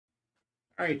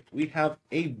Alright, we have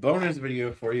a bonus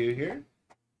video for you here.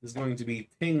 This is going to be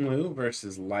Ting-Lu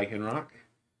versus Lycanroc.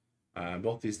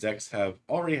 Both these decks have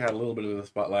already had a little bit of the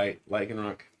spotlight.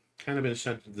 Lycanroc kind of been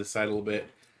shunted to the side a little bit.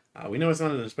 We know it's not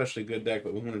an especially good deck,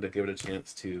 but we wanted to give it a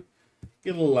chance to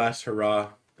give a little last hurrah.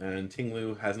 And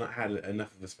Ting-Lu has not had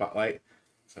enough of the spotlight,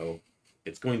 so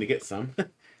it's going to get some.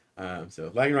 So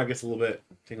Lycanroc gets a little bit,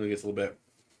 Ting-Lu gets a little bit.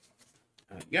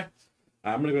 Yeah.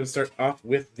 I'm going to go and start off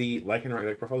with the Lycanroc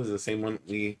deck profile. This is the same one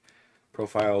we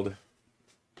profiled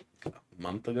a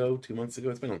month ago, 2 months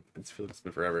ago. It feels like it's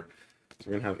been forever.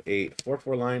 So we're going to have a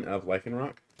 4/4 line of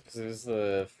Lycanroc. This is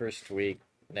the first week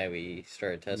that we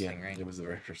started testing, Yeah, right? it was the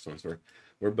very first one. So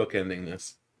we're bookending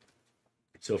this.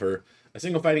 So for a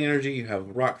single fighting energy, you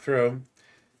have Rock Throw.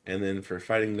 And then for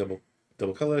fighting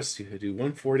double colorless, you do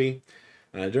 140.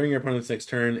 During your opponent's next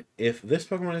turn, if this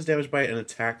Pokemon is damaged by an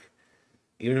attack,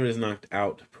 even if it is knocked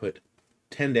out, put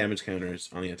 10 damage counters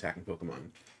on the attacking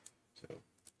Pokemon. So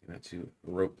you have to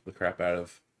rope the crap out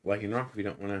of Lycanroc if you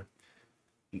don't want to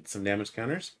eat some damage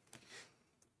counters.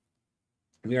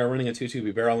 We are running a 2/2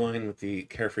 Bibarel line with the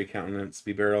Carefree Countenance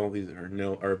Bibarel. These are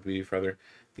no, or Beauty Feather.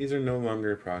 These are no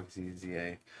longer proxies,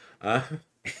 yay. They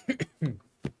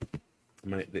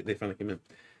finally came in.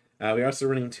 We are also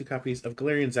running 2 copies of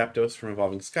Galarian Zapdos from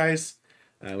Evolving Skies.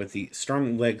 With the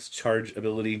Strong Legs Charge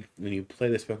ability, when you play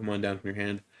this Pokemon down from your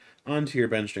hand onto your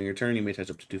bench during your turn, you may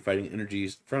touch up to 2 fighting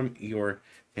energies from your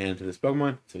hand to this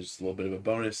Pokemon. So just a little bit of a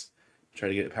bonus. Try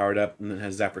to get it powered up. And then it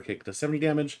has Zapper Kick, does 70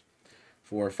 damage.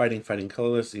 For fighting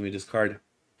colorless, you may discard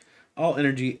all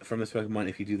energy from this Pokemon.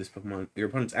 If you do this Pokemon, your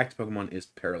opponent's active Pokemon is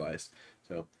paralyzed.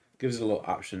 So it gives it a little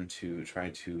option to try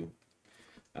to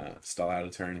stall out a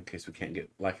turn in case we can't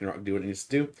get Lycanroc to do what it needs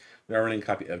to do. We are running a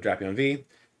copy of Drapion V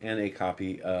and a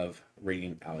copy of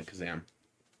Radiant Alakazam.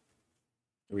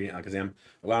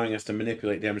 Allowing us to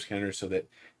manipulate damage counters so that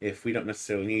if we don't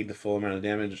necessarily need the full amount of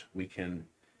damage, we can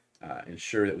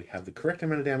ensure that we have the correct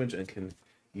amount of damage and can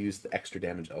use the extra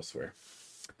damage elsewhere.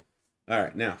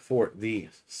 Alright, now for the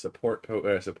support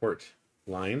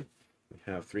line, we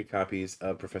have 3 copies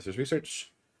of Professor's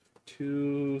Research,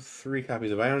 3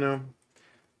 copies of Iono,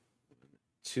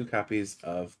 2 copies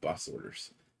of Boss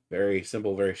Orders. Very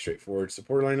simple, very straightforward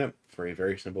support lineup for a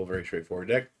very simple, very straightforward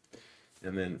deck.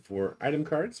 And then for item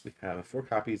cards, we have 4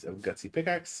 copies of Gutsy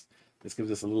Pickaxe. This gives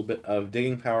us a little bit of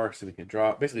digging power, so we can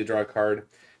basically draw a card.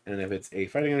 And if it's a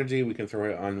fighting energy, we can throw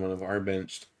it on one of our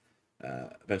benched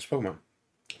Pokemon,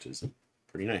 which is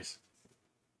pretty nice.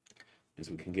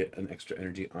 Because we can get an extra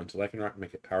energy onto Lycanroc and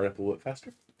make it powered up a little bit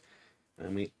faster.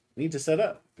 And we need to set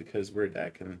up because we're a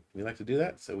deck and we like to do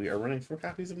that. So we are running 4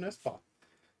 copies of Nest Ball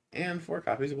and 4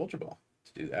 copies of Ultra Ball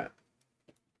to do that.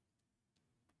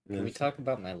 Can we talk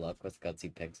about my luck with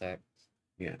Gutsy Pickaxe?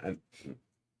 Yeah,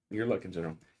 your luck in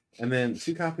general. And then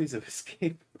 2 copies of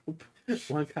Escape Rope,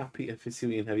 1 copy of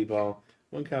Hisuian Heavy Ball,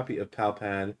 1 copy of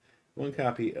Palpad, 1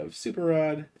 copy of Super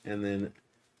Rod, and then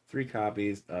 3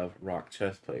 copies of Rock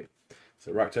Chestplate.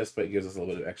 So Rock Chestplate gives us a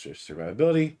little bit of extra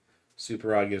survivability. Super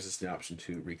Rod gives us the option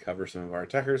to recover some of our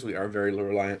attackers. We are very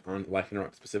reliant on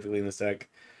Lycanroc specifically in this deck.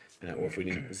 Or if we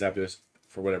need Zapdos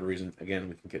for whatever reason, again,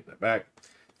 we can get that back.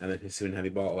 And then Hisuian Heavy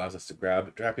Ball allows us to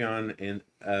grab Drapion in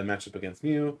a matchup against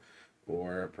Mew,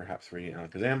 or perhaps Radiant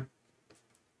Alakazam.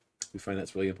 We find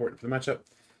that's really important for the matchup.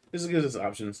 This gives us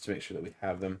options to make sure that we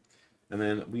have them. And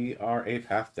then we are a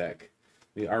Path deck.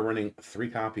 We are running 3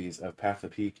 copies of Path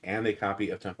of Peak and a copy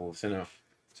of Temple of Sinnoh.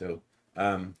 So,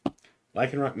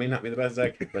 Lycanroc may not be the best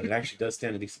deck, but it actually does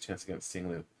stand a decent chance against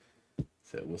Ting-Lu.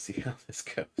 So we'll see how this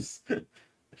goes.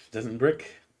 If it doesn't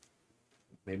brick,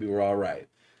 maybe we're all right.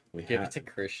 Give it to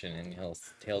Christian and he'll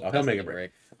make it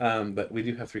brick. But we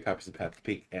do have 3 copies of Path to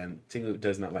Peak, and Ting-Lu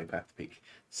does not like Path to Peak.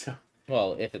 So,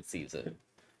 well, if it sees it.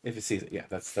 If it sees it, yeah,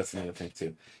 that's another thing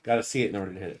too. Got to see it in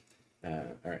order to hit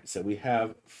it. All right, so we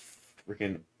have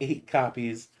freaking 8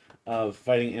 copies of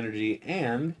Fighting Energy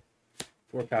and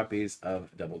 4 copies of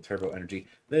Double Turbo Energy.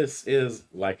 This is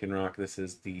Lycanroc. This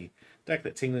is the deck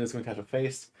that Ting-Lu is going to have to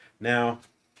face. Now,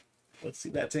 let's see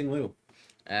that Ting-Lu.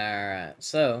 Alright,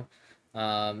 so,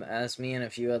 as me and a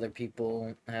few other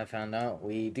people have found out,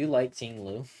 we do like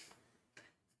Ting-Lu.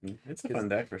 It's a fun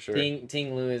deck for sure.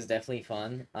 Ting-Lu is definitely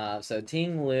fun. So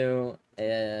Ting-Lu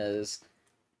is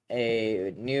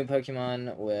a new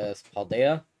Pokemon with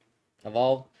Paldea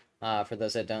Evolved. For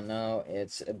those that don't know,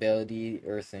 its ability,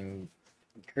 Earthen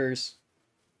Curse,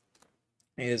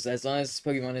 is as long as this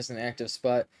Pokemon is in an active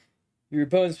spot, your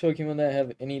opponent's Pokemon that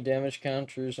have any damage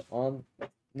counters on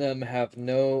them have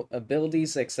no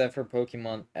abilities except for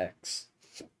Pokemon X.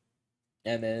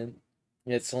 And then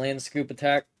its Land Scoop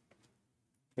attack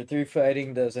for 3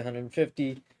 fighting does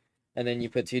 150. and then you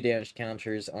put 2 damage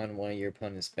counters on one of your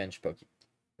opponent's bench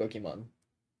Pokemon.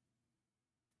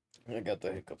 I got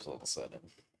the hiccups all of a sudden.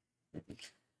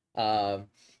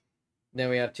 Then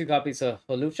we have 2 copies of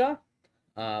Holucha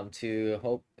to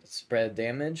help spread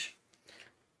damage.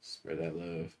 Spread that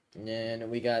love. And then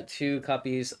we got 2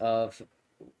 copies of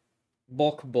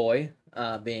Bulk Boy,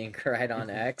 being right on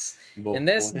X. Bulk In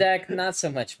this Boy. deck, not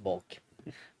so much Bulk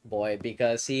Boy,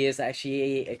 because he is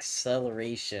actually a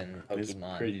acceleration It's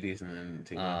Pokemon. pretty decent in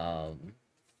Ting-Lu.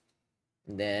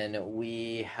 Then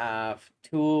we have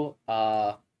 2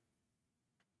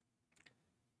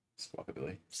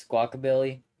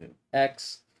 Squawkabilly Yeah.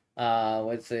 X,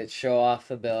 with its show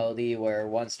off ability where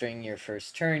once during your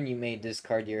first turn you may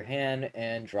discard your hand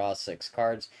and draw 6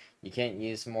 cards. You can't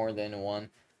use more than 1.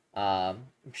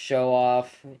 Show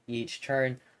off each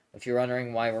turn. If you're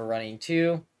wondering why we're running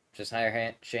 2, just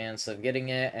higher chance of getting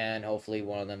it, and hopefully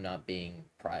one of them not being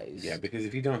prized. Yeah, because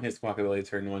if you don't hit Squawkabilly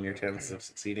turn 1, your chances of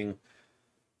succeeding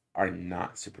are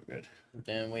not super good.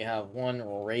 Then we have 1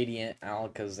 Radiant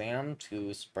Alakazam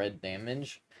to spread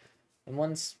damage. And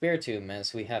 1 Spiritomb,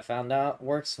 as we have found out,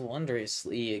 works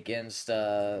wondrously against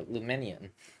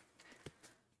Luminion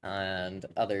and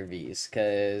other Vs,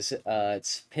 because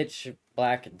its Pitch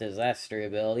Black Disaster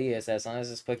ability is as long as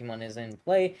this Pokemon is in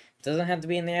play, it doesn't have to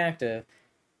be in the active.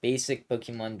 Basic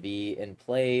Pokemon V in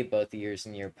play, both yours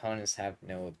and your opponents have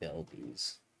no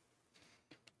abilities.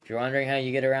 If you're wondering how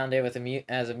you get around it with a Mew,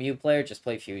 as a Mew player, just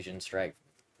play Fusion Strike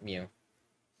Mew.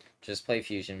 Just play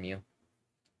Fusion Mew.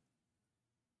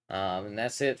 And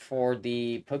that's it for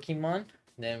the Pokemon.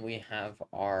 Then we have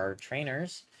our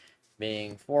trainers,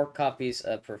 being 4 copies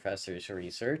of Professor's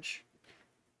Research,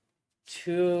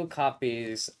 2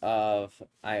 copies of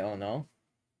Iono,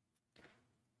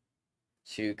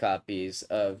 2 copies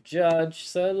of Judge,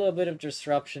 so a little bit of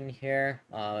disruption here,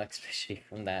 especially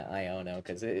from that Iono,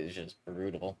 because it is just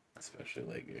brutal. Especially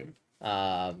late game.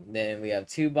 Then we have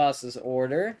 2 Boss's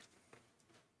Order,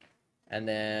 and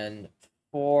then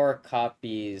 4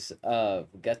 copies of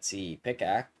Gutsy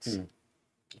Pickaxe.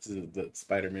 This is the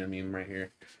Spider-Man meme right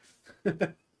here.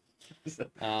 Bit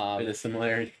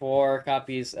of 4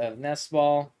 copies of Nest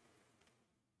Ball,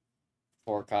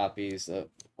 4 copies of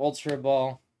Ultra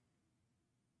Ball,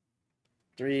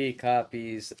 3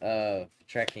 copies of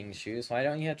Trekking Shoes. Why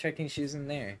don't you have Trekking Shoes in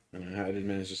there? I don't know how I did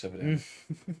manage to shove it in.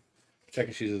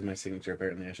 Trekking Shoes is my signature,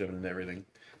 apparently. I shove it into everything.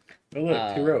 Oh,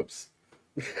 look, 2 ropes.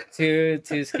 2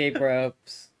 escape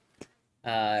ropes,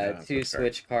 2 switch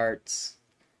switch carts.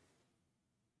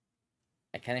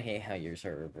 I kind of hate how yours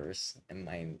are reversed and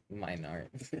mine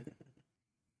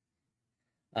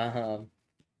aren't.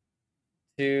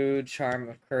 2 Charm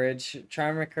of Courage.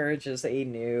 Charm of Courage is a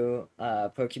new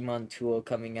Pokemon tool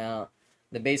coming out.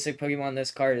 The basic Pokemon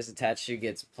this card is attached to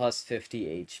gets plus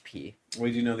 50 HP.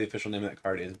 We do know the official name of that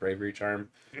card is Bravery Charm.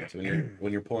 So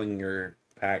when you're pulling your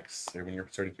packs, or when you're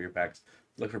sorting through your packs,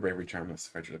 look for Bravery Charm. That's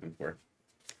the card you're looking for.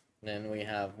 Then we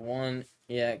have 1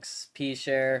 EXP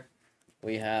share.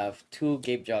 We have 2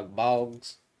 Gape Jog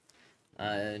Bogs.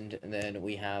 And then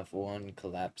we have 1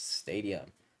 Collapsed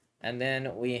Stadium. And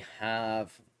then we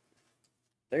have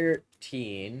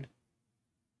 13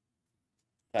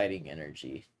 Fighting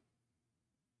Energy.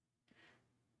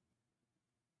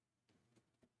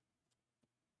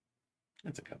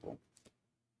 That's a couple.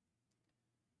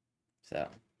 So.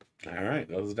 All right,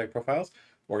 those are the deck profiles.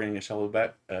 We're going to get shuffled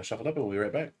up, and we'll be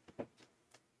right back.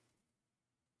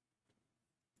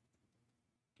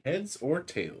 Heads or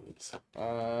tails?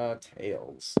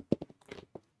 Tails.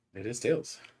 It is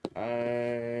tails.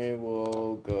 I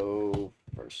will go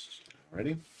first.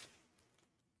 Ready?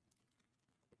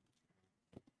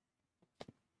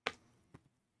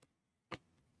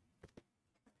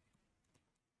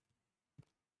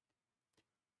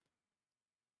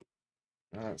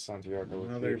 Alright, Santiago,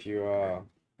 Another- if you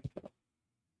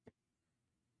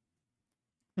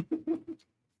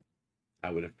I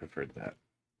would have preferred that.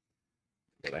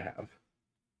 What I have.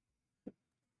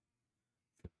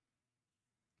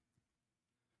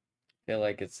 feel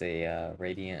like it's a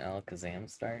Radiant Alakazam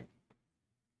start.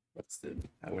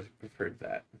 I would have preferred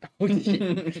that.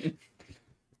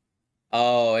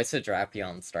 Oh, it's a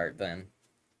Drapion start then.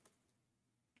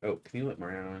 Oh, can you let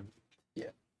Mariano in? Yeah.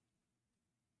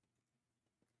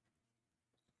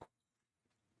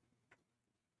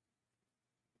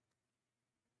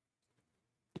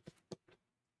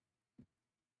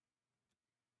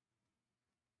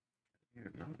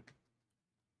 You're not.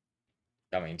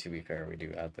 I mean, to be fair, we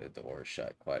do have the door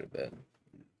shut quite a bit.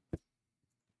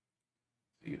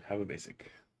 You have a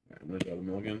basic. All right, I'm going to draw the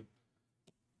mulligan.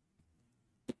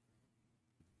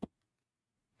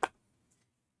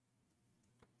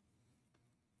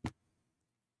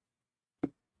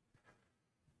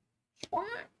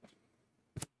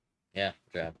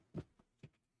 Jab.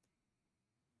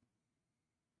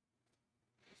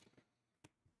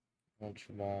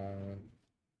 Ultra Ball.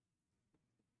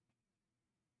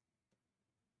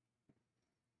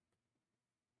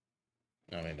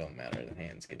 No, it don't matter. The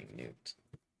hand's getting nuked.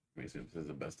 Makes me this is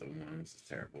the best of one. This is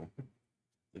terrible.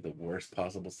 The worst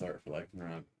possible start for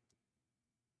Lycanroc.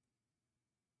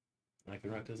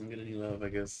 Lycanroc doesn't get any love, I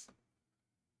guess.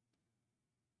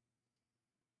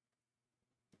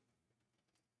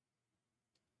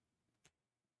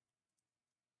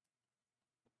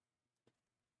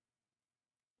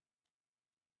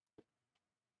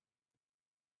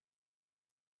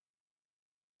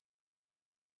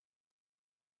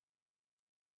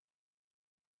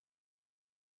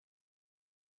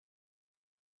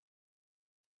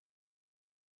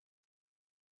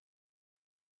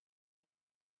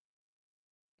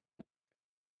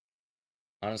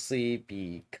 Honestly,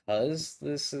 because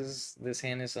this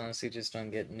hand is honestly just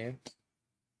don't get nuked.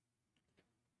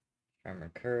 Charmer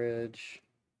Courage.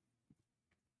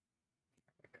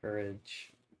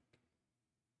 Courage.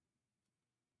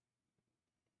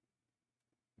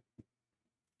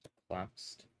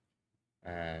 Collapsed.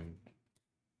 And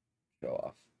show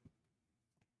off.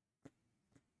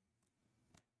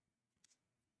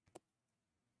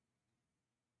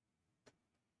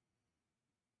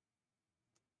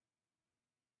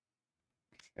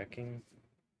 Checking.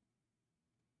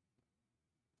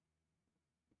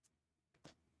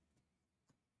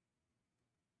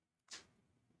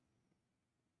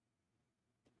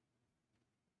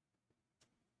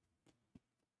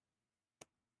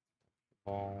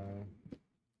 Ball.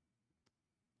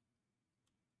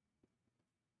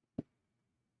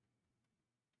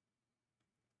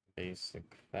 Basic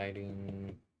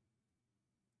fighting.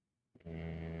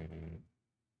 And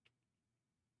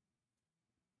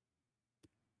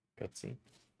Gutsy.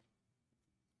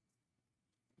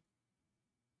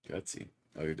 Gutsy.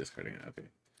 Oh, you're discarding it. Okay.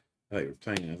 I thought you were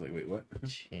playing it. I was like, wait, what?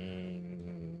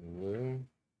 Ting-Lu.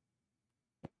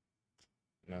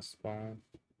 Nest Ball.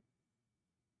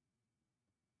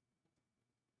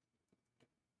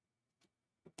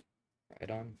 Right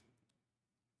on.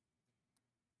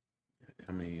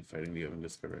 How many fighting do you have in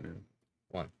discard right now?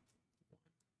 1.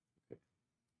 Okay.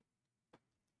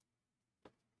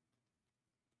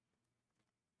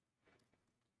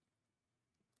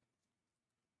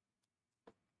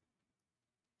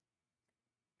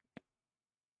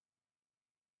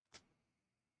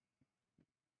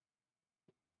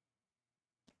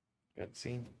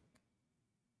 Gutsy.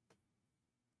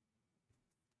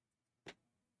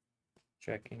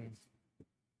 Checking.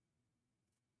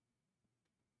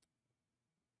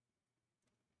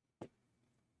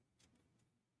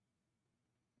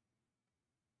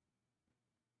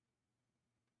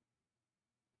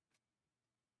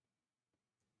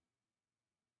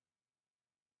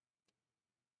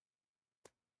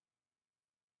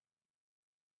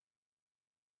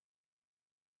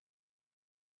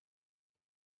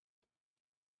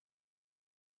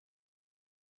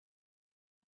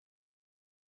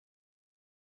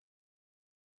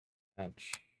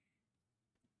 Hatch.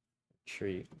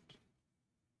 Retreat.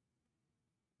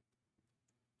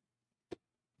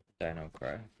 Dino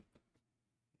Cry.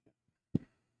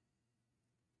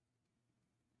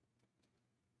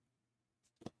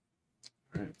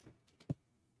 Alright.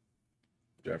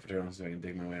 Draft for turn so I can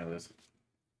dig my way out of this.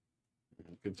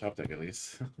 Good top deck at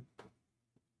least.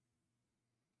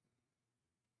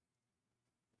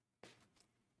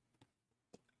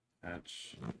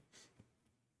 Hatch.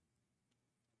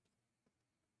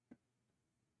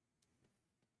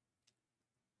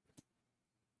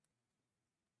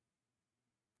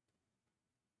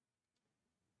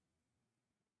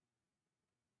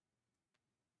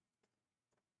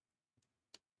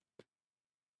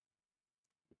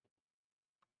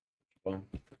 Well.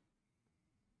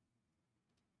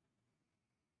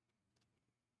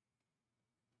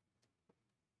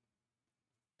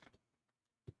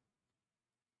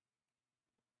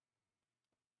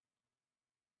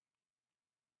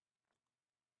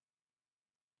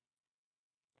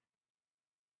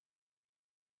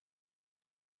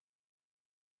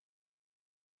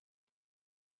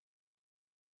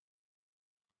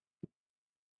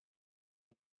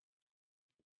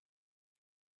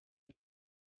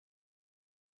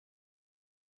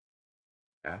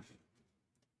 Path?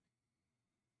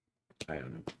 I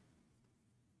don't know.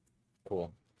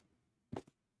 Cool.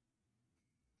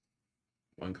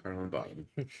 1 card on the bottom.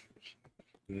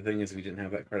 The thing is, if we didn't have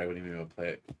that card, I wouldn't even be able to play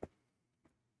it.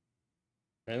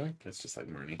 Really? It's just like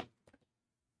Marnie.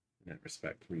 In that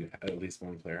respect, where you, at least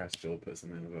one player has to be able to put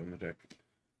something above in the deck.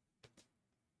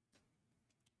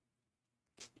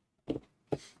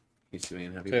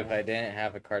 Hisuian Heavy So Ball. if I didn't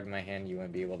have a card in my hand, you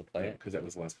wouldn't be able to play it? Because that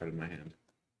was the last card in my hand.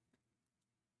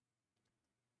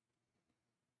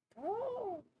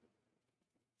 Oh.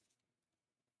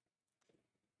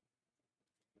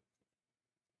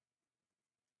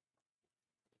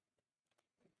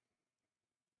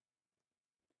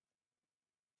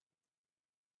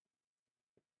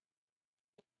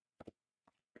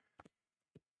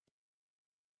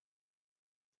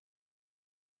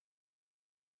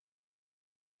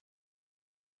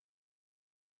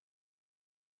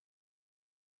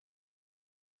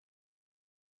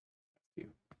 You.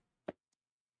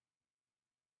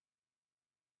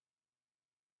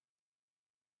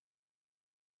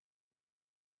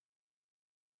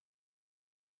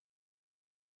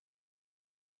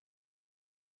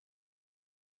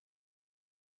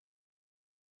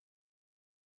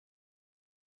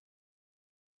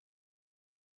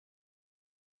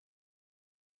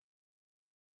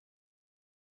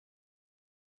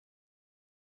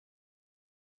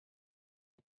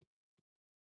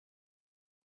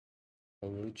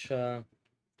 Lucha,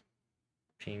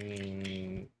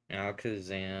 pinging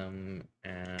Alakazam,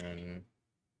 and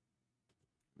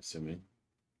Assuming.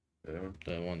 The other one.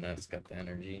 the one that's got the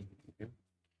energy. Okay.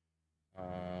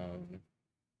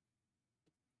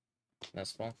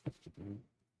 That's small. Mhm.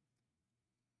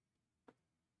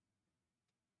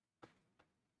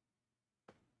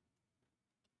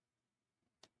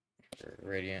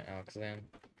 Radiant Alakazam.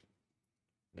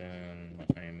 Then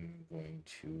I'm going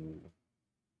to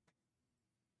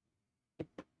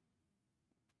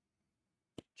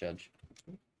judge.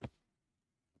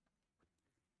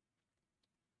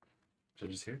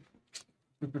 Judge is here.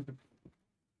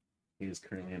 He is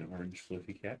currently an orange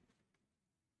fluffy cat.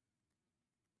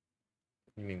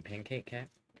 You mean pancake cat?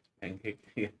 Pancake.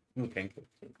 Yeah, pancake.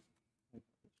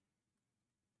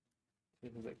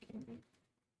 It was like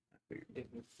it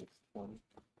was 6:20,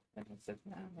 and I said,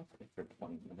 "Nah, I'm okay for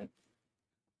 20 minutes."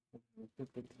 It was a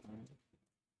good time.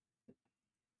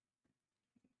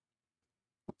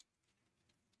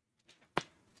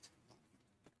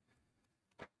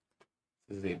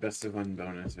 This is a best of one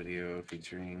bonus video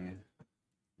featuring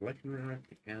Lycanroc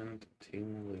and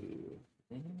Ting-Lu.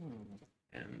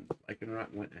 And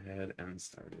Lycanroc went ahead and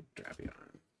started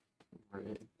Dravion.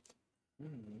 Right.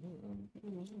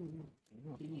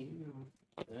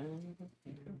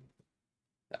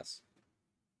 Yes.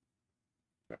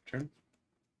 Drop turn.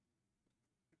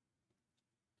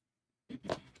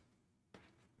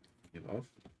 Evolve.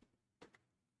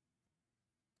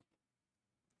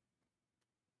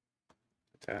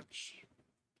 Attach.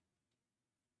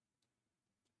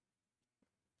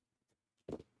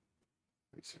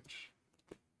 Research.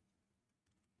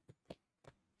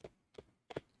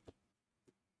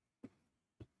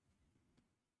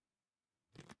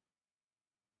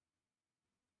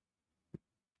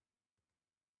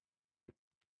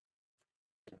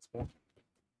 That's cool.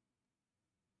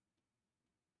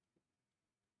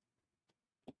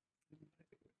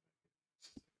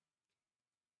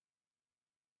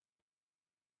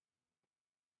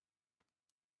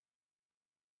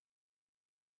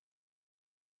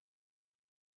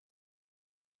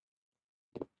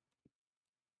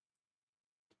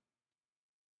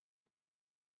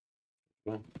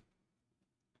 Cool.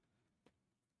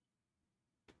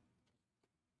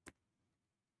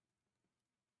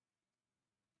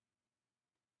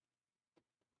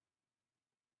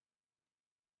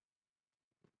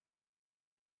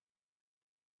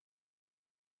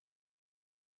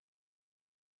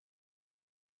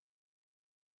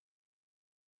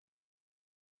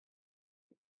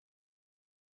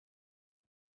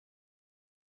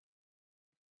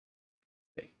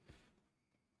 Okay.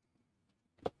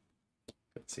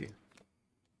 Let's see.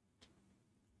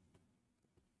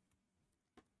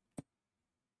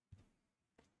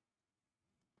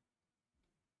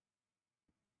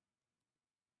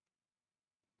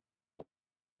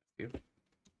 You.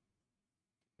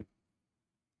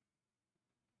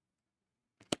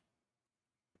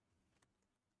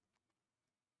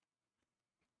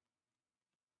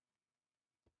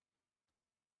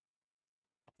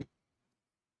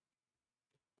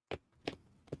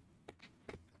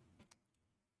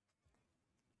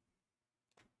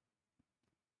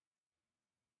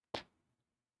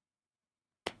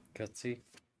 Gutsy.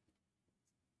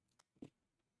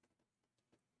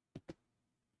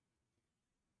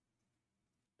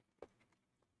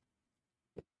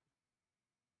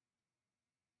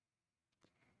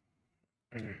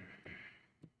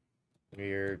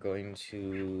 We're going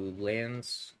to land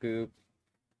scoop,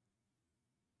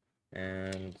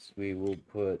 and we will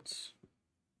put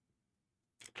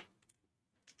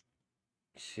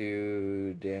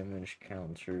 2 damage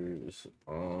counters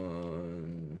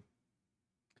on.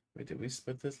 Wait, did we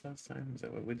split this last time? Is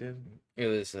that what we did? It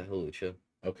was a Halucha.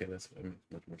 Okay, that's what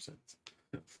makes much more sense.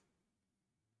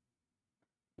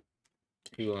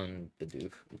 2 on the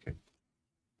Duke. Okay.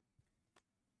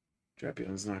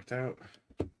 Drapion's knocked out.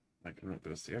 Lycanroc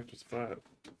goes to the active spot.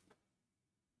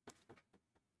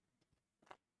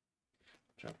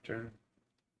 Drop turn.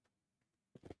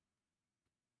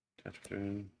 Touch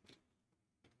turn.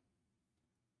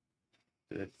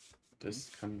 Did it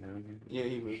just come down here? Yeah,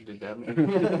 he moved it down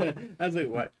there. I was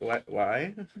like,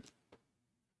 why?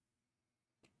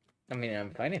 I mean, I'm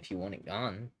fine if you want it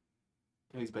gone.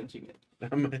 He's benching it.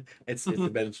 It's the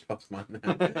bench Pokemon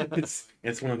now.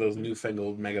 It's one of those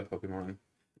newfangled mega Pokemon.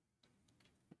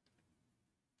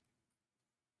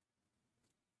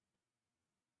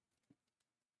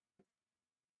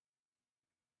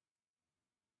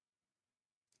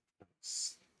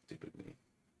 Stupid me.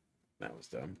 That was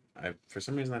dumb. For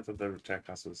some reason I thought the attack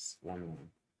cost was 1/1.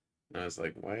 And I was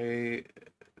like, why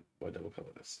double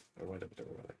color this? Or why double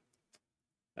color?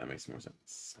 That makes more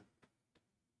sense.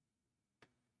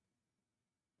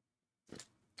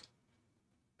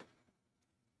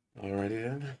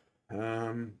 Alrighty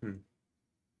then.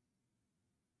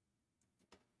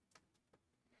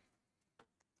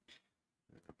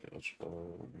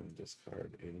 Eligible. I'm gonna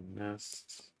discard a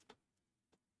nest.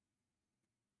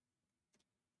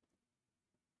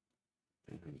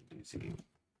 And DZ.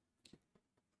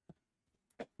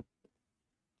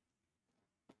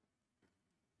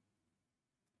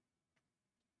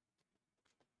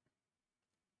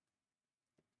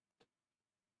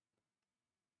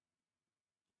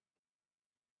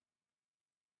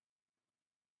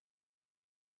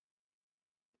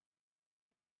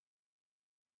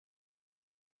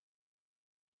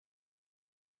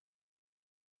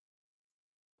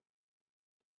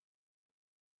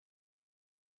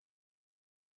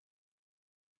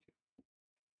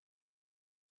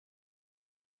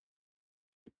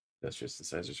 That's just the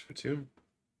sizes for 2.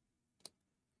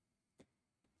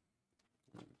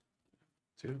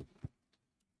 2.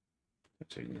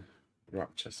 Touching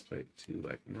rock chestplate to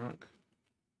Lycanroc.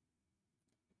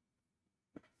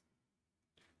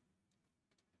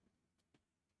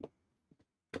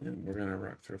 And we're gonna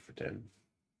rock throw for 10.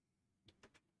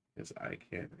 Because I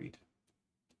can't read.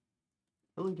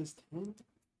 Only does 10?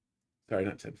 Sorry,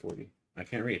 not 1040. I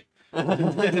can't read.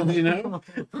 Did you know?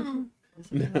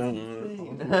 No.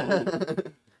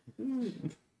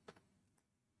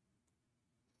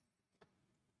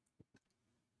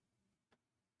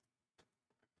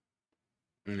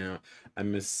 No, I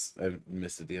missed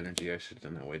the energy. I should have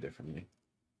done that way differently.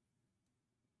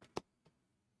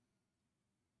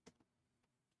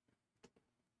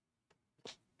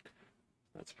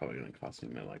 That's probably going to cost me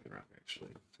my Lycanroc,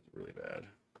 actually. It's really bad.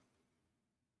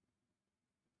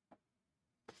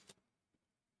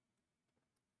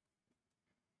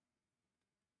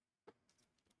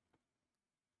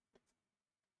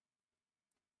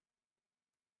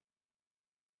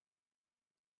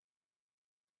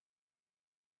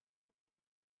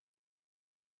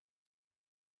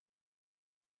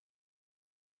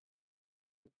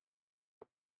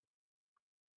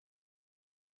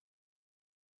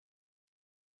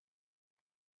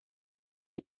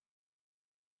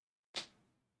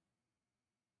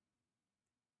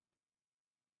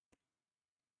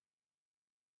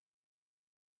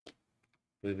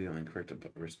 I believe the only correct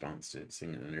response to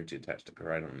seeing an energy attached to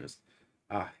Koraidon is,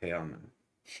 hell no.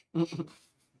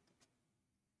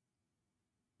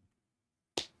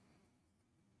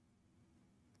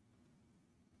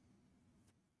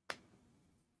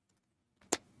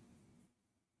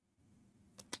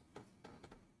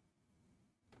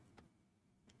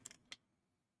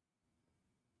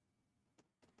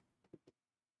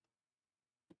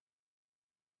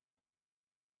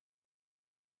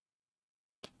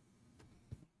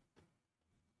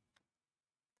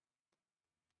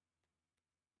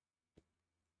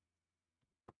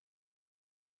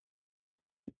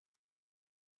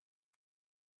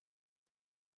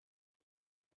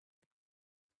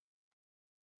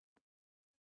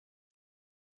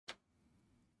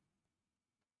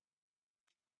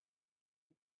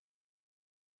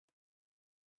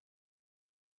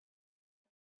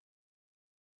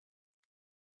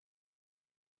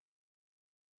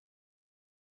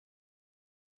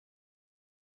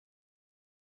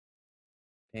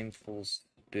 Painful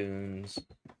Spoons.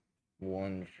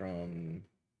 1 from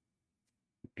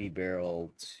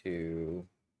B-Barrel to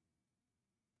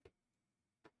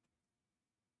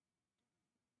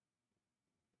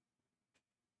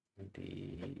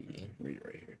the Read it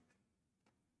right here.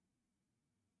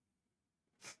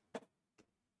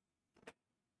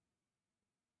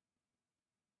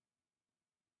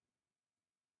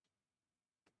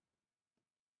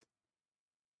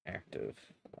 active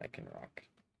Lycanroc.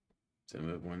 So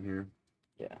move one here.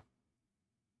 Yeah.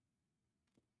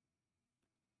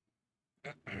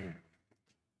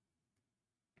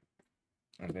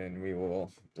 And then we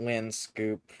will land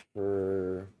scoop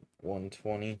for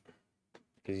 120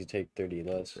 because you take 30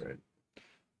 less. That's right.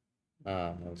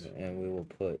 And we will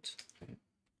put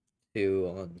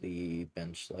 2 on the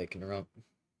bench Lycanroc.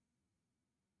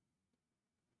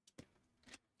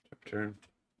 Turn.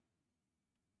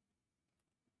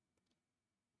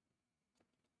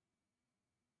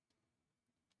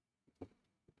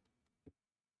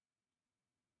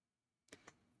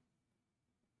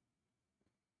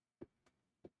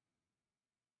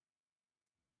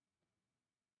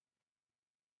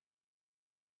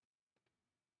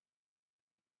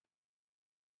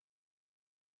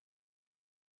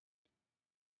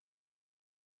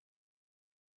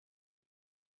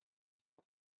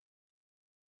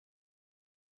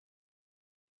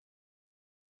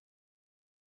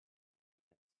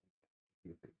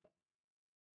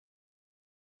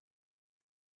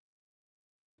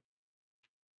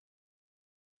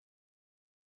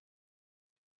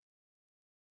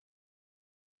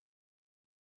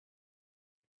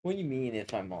 What do you mean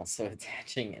if I'm also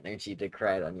attaching energy to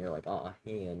Cridon? You're like, oh,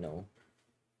 yeah, no.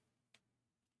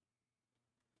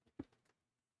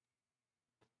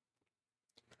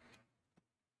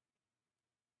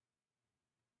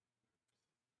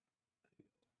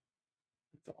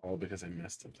 It's all because I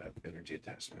messed up that energy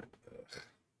attachment. Ugh.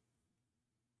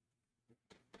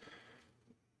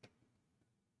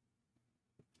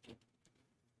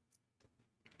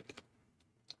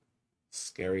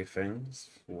 Scary Things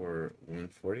for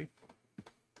 140.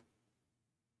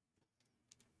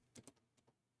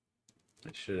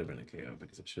 It should have been a KO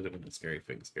because it should have been a Scary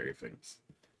Things.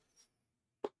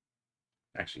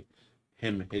 Actually,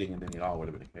 him hitting and then it all would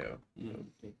have been a KO.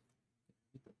 So.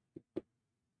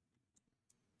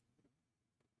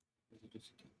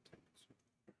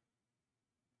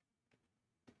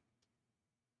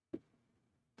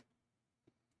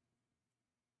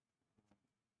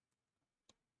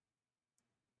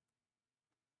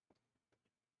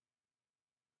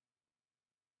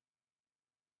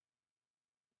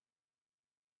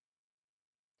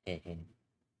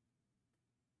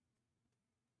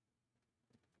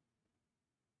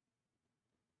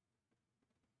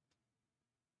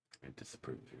 I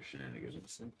disapprove of your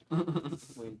shenanigans.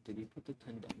 Wait, did he put the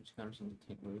 10 damage counters into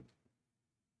Ting-Lu?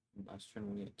 Last turn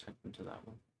when he attacked into that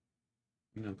one.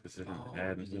 No, because it didn't Oh,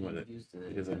 add because he anything with didn't it. use the-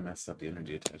 Because I messed up the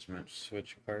energy attachment.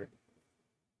 Switch card.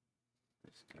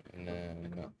 And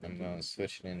then I'm going to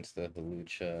switch it into the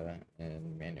Halucha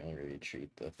and manually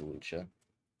retreat the Halucha.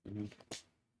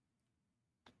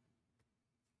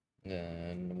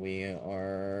 Then we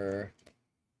are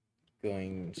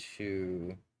going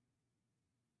to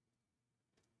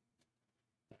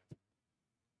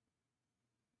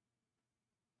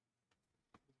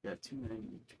Yeah,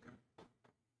 290.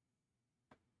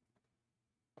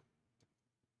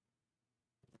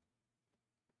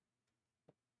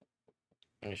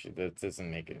 actually that doesn't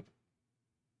make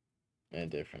a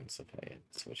difference if I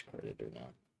switch carded or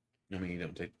not. I mean, you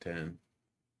don't take 10.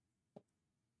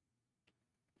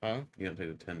 Huh? You don't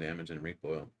take the 10 damage and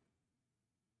recoil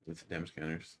with the damage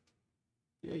counters.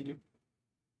 Yeah, you do.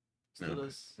 Still No,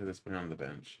 does. so this put it on the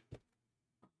bench.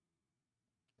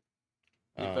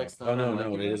 The Oh, effect's not Oh, no, on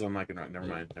no, it Lycanroc? is on Lycanroc. Never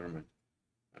Yeah. mind, never mind.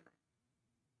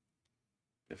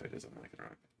 If it is on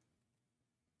Lycanroc.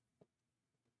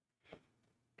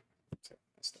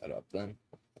 mess that up then.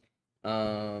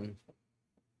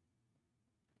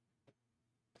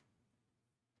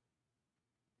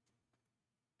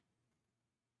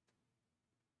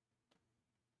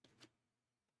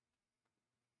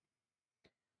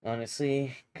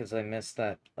 Honestly, because I messed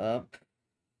that up,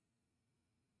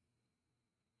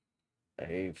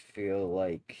 I feel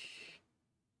like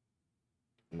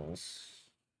most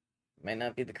might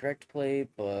not be the correct play,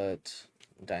 but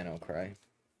Dino Cry.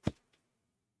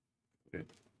 Okay.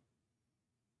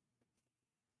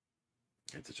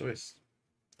 It's a choice.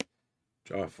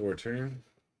 Draw 4 turn.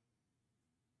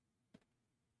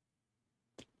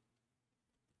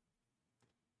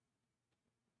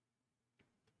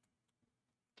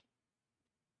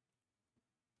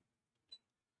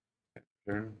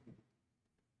 Turn.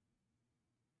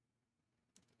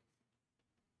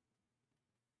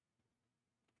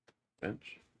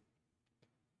 Bench.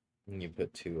 And you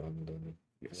put 2 on the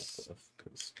Yes,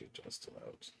 because Kate still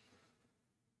out.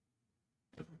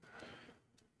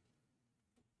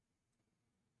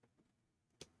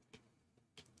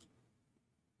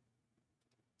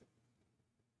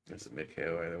 That's a mid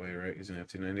KO either way, right? He's gonna have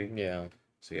 290. Yeah.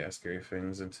 So yeah, Scary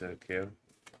Things into KO.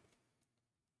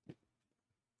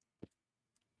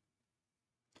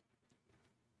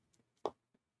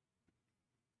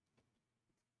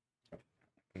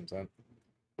 comes up.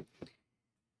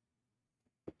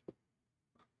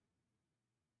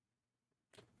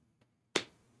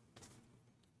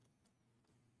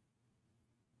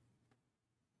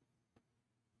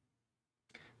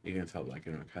 You can tell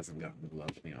Lycanroc hasn't gotten the love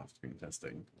in the off-screen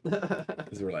testing.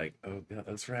 Because we're like, oh, yeah,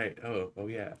 that's right. Oh,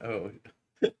 yeah. Oh,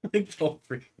 like, full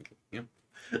freaking game.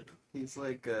 He's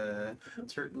like a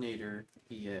Turtonator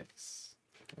EX.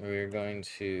 We're going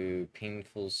to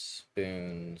Painful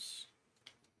Spoons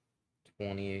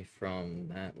 20 from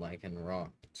that Lycanroc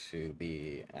to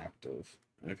be active.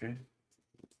 Okay.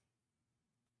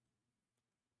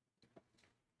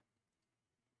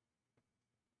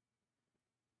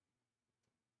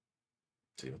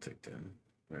 So you'll take 10.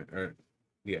 Right? Or,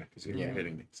 yeah, because you're Yeah.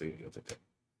 hitting me. So you'll take 10.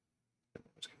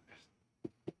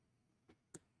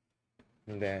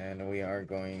 And then we are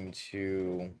going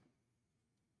to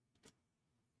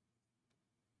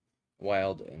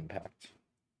Wild Impact.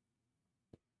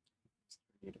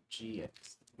 Need a GX,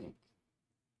 I think.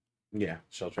 Yeah,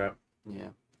 Shell Trap.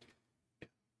 Yeah.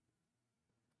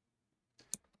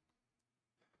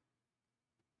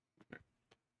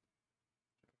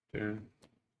 Turn.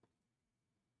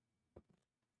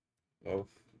 Both.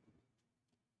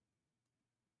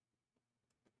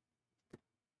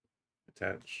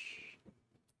 Attach.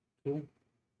 Cool.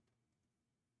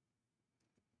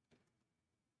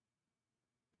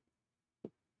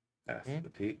 Pass the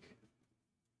peak.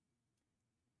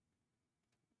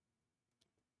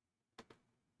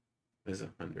 Is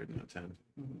 100, not 10.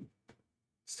 Mhm.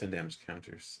 It's 10 damage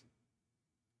counters.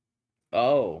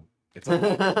 Oh. It's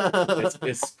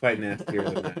quite nastier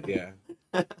than that, yeah.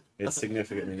 It's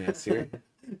significantly nastier.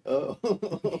 Oh.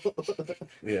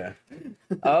 Yeah.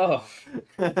 Oh.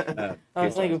 I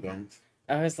was Case like- loss bombs.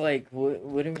 I was like,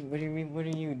 what do you mean? What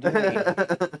are you doing?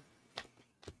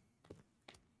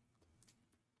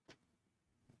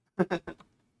 That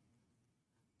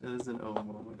is an O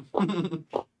moment.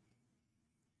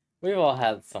 We've all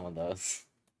had some of those.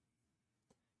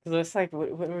 Cause it's like,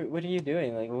 what are you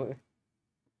doing? Like, what?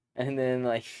 And then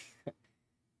like,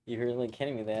 you were like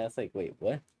hitting me there. I was like, wait,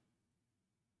 what?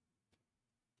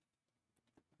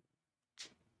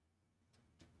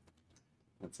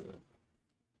 That's a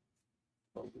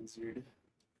wizard.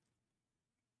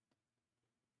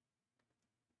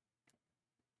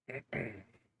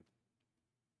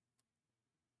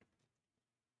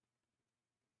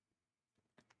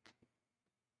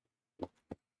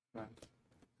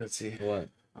 Let's see. What?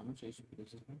 How much HP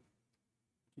does this have?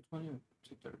 220 or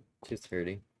 230?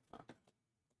 230.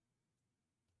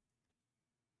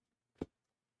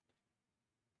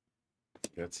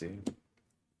 Let's see.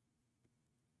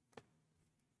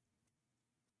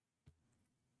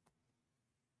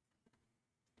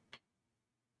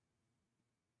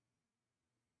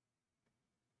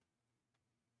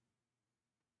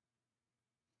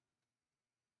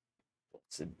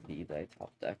 To be thy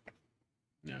top deck.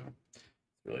 No, it's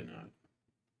really not.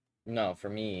 No, for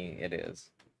me it is.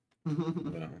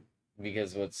 Well,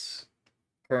 Because what's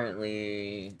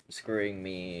currently screwing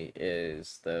me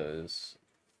is those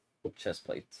chest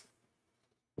plates.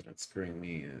 what's screwing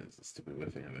me is a stupid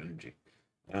whiffing of energy.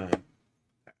 Pass.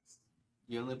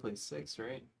 You only play 6,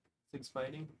 right? 6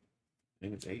 fighting? I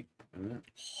think it's 8, isn't it?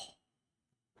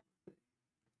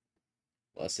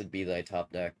 Blessed be thy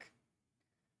top deck.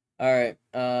 Alright,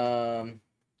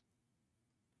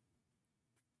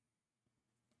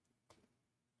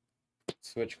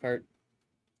 switch card.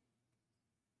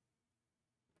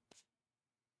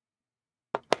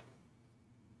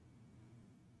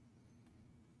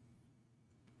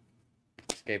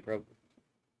 Escape rope.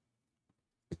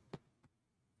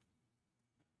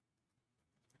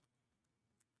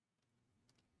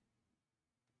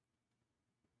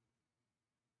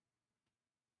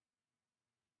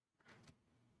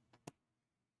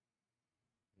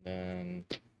 Then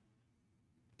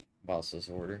boss's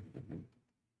order. Mhm.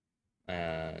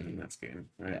 And And that's game,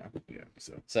 right? Yeah.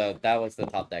 so that was the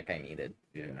top deck I needed.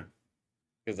 Yeah.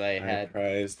 Because I had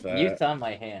prized that, you saw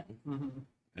my hand.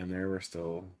 and there were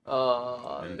still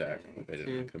Oh, And deck, they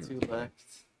didn't come two into play.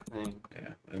 left. Dang.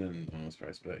 yeah, and then one was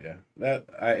priced, but yeah,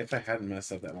 if I hadn't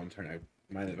messed up that one turn, I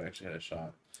might have actually had a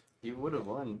shot. He would have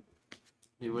won.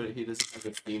 He doesn't have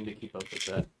the steam to keep up with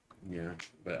that. Yeah,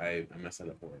 but I messed that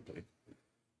up horribly.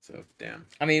 So damn.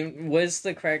 I mean, was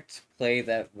the correct play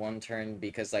that one turn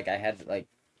because like I had like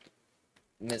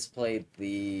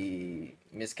miscalculated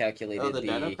the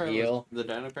Dino Cry heal? the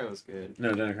Dino Cry was good.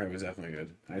 No, Dunkerque was definitely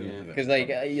good. I didn't Yeah. have that Because like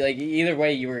problem. either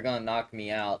way you were gonna knock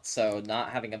me out, so not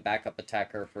having a backup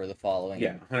attacker for the following.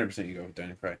 Yeah, 100% you go with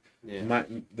Dunkerque. Yeah.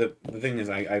 The thing is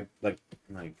I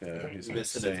who's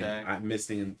Missed an saying, attack. I'm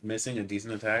missing a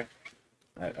decent attack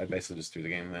I basically just threw the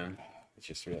game then. I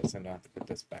just realized I don't have to put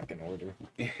this back in order.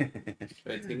 I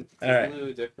think Alright. Ting-Lu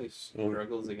definitely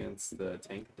struggles against the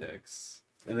tank decks.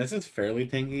 And this is fairly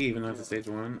tanky, even though it's a stage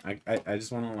 1. I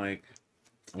just want to like,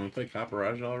 I want to play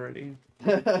Copperage already.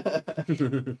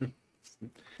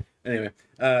 Anyway,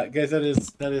 guys, that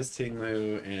is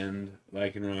Ting-Lu and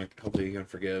Lycanroc. Hopefully you can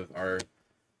forgive our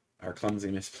clumsy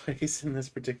misplace in this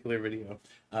particular video.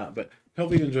 But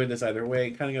hopefully you enjoyed this either way.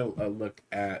 Kind of a look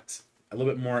at a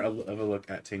little bit more of a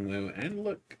look at Ting-Lu and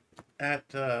look at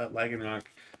Lycanroc,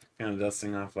 kind of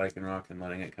dusting off Lycanroc and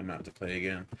letting it come out to play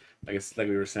again. I guess like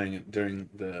we were saying during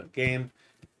the game,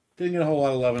 didn't get a whole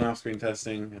lot of love in off-screen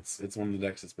testing. It's one of the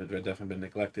decks that's definitely been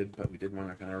neglected, but we did want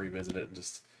to kind of revisit it and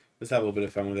just have a little bit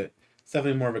of fun with it. It's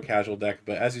definitely more of a casual deck,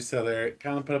 but as you saw there, it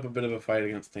kind of put up a bit of a fight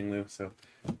against Ting-Lu, so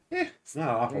yeah, it's not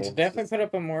awful. It's definitely put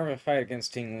up a more of a fight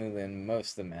against Ting-Lu than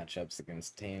most of the matchups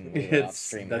against Ting-Lu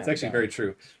off-stream. That's actually very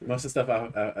true. Most of the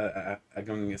stuff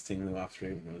going against Ting-Lu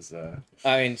off-stream was...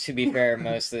 I mean, to be fair,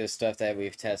 most of the stuff that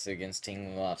we've tested against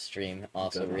Ting-Lu off-stream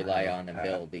also rely on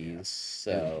abilities,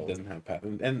 so... It doesn't have path.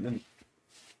 And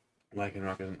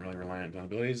Lycanroc isn't really reliant on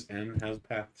abilities and has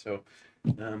path, so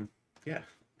yeah.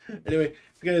 Anyway,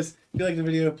 if you liked the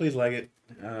video, please like it.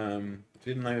 If you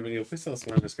didn't like the video, please tell us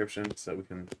in the description so we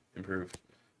can improve.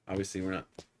 Obviously, we're not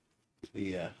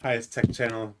the highest tech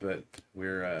channel, but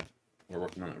we're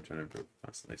working on it. We're trying to improve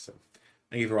constantly. So,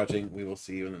 thank you for watching. We will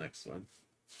see you in the next one.